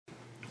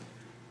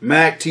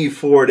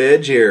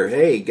MACTFORDEDGE here.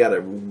 Hey, got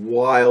a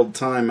wild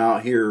time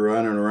out here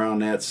running around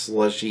that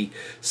slushy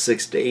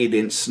 6 to 8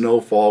 inch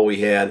snowfall we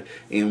had.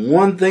 And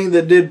one thing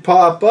that did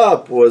pop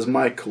up was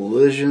my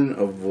collision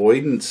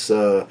avoidance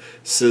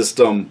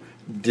system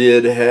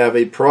did have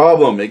a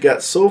problem. It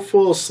got so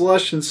full of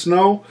slush and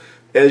snow,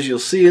 as you'll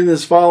see in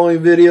this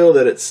following video,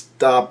 that it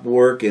stopped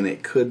working.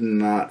 It could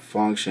not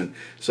function.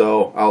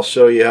 So I'll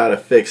show you how to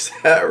fix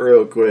that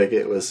real quick.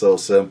 It was so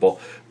simple.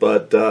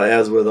 But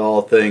as with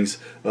all things,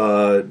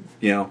 you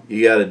know,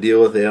 you got to deal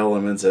with the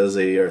elements as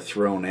they are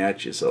thrown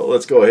at you. So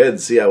let's go ahead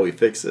and see how we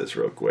fix this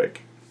real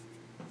quick.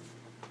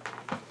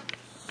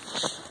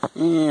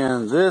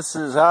 And this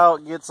is how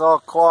it gets all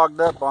clogged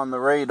up on the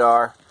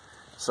radar.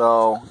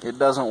 So it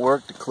doesn't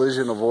work. The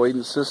collision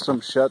avoidance system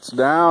shuts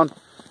down.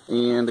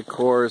 And of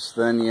course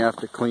then you have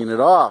to clean it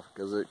off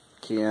because it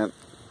can't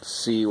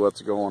see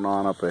what's going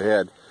on up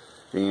ahead.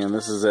 And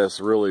this is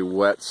this really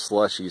wet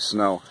slushy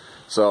snow.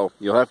 So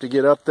you'll have to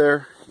get up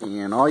there,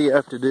 and all you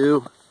have to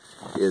do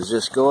is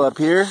just go up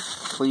here,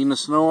 clean the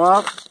snow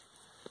off,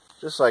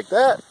 just like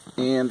that,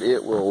 and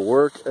it will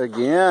work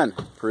again.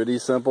 Pretty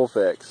simple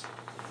fix.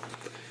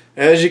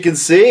 As you can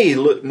see,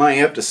 you might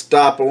have to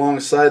stop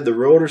alongside the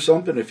road or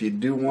something if you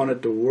do want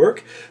it to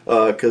work,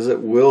 because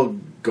it will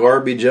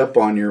garbage up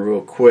on you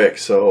real quick.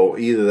 So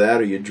either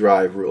that or you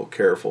drive real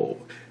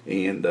careful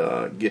and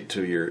get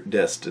to your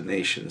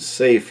destination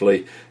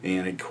safely.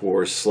 And of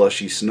course,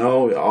 slushy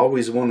snow, you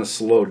always want to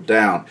slow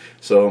down.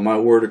 So my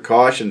word of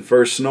caution,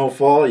 first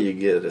snowfall, you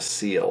get to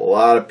see a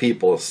lot of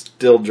people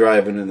still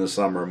driving in the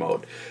summer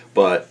mode.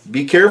 But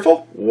be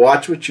careful,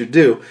 watch what you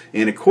do,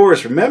 and of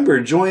course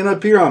remember, join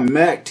up here on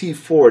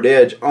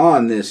MACTFORDEDGE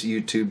on this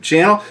YouTube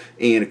channel,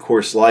 and of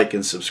course like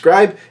and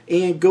subscribe,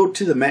 and go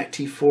to the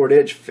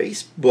MACTFORDEDGE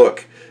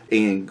Facebook,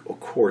 and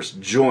of course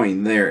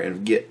join there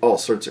and get all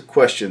sorts of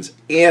questions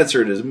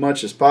answered as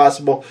much as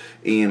possible.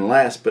 And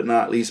last but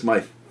not least,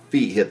 my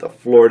feet hit the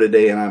floor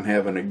today and I'm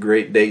having a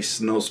great day,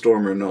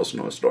 snowstorm or no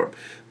snowstorm.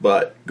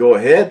 But go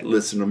ahead,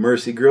 listen to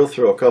Mercy Grill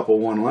throw a couple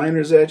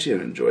one-liners at you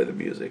and enjoy the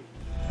music.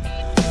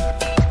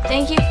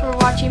 Thank you for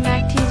watching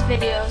MacT's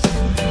videos,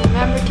 and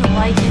remember to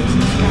like and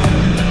subscribe.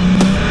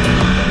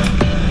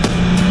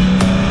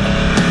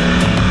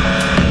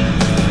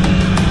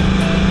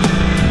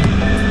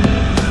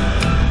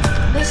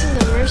 This is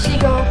a Mercy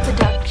Grill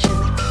production.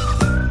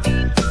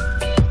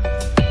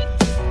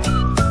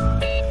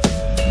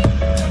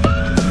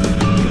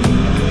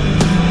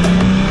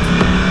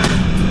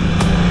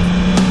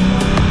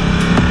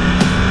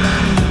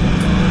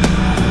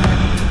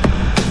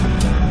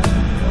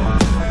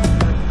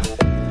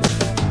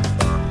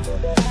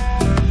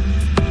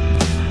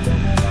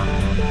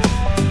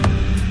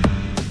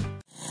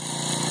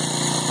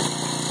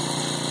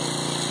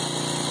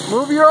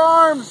 Move your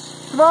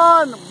arms. Come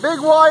on. Big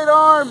wide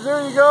arms.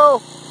 There you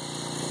go.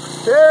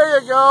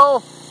 There you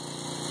go.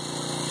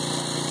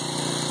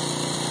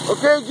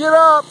 Okay, get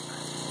up.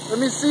 Let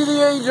me see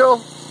the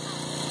angel.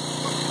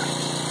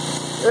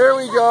 There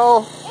we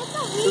go.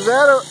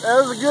 That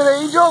was a good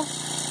angel?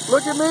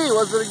 Look at me.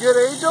 Was it a good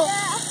angel?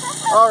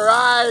 Yeah. All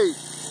right.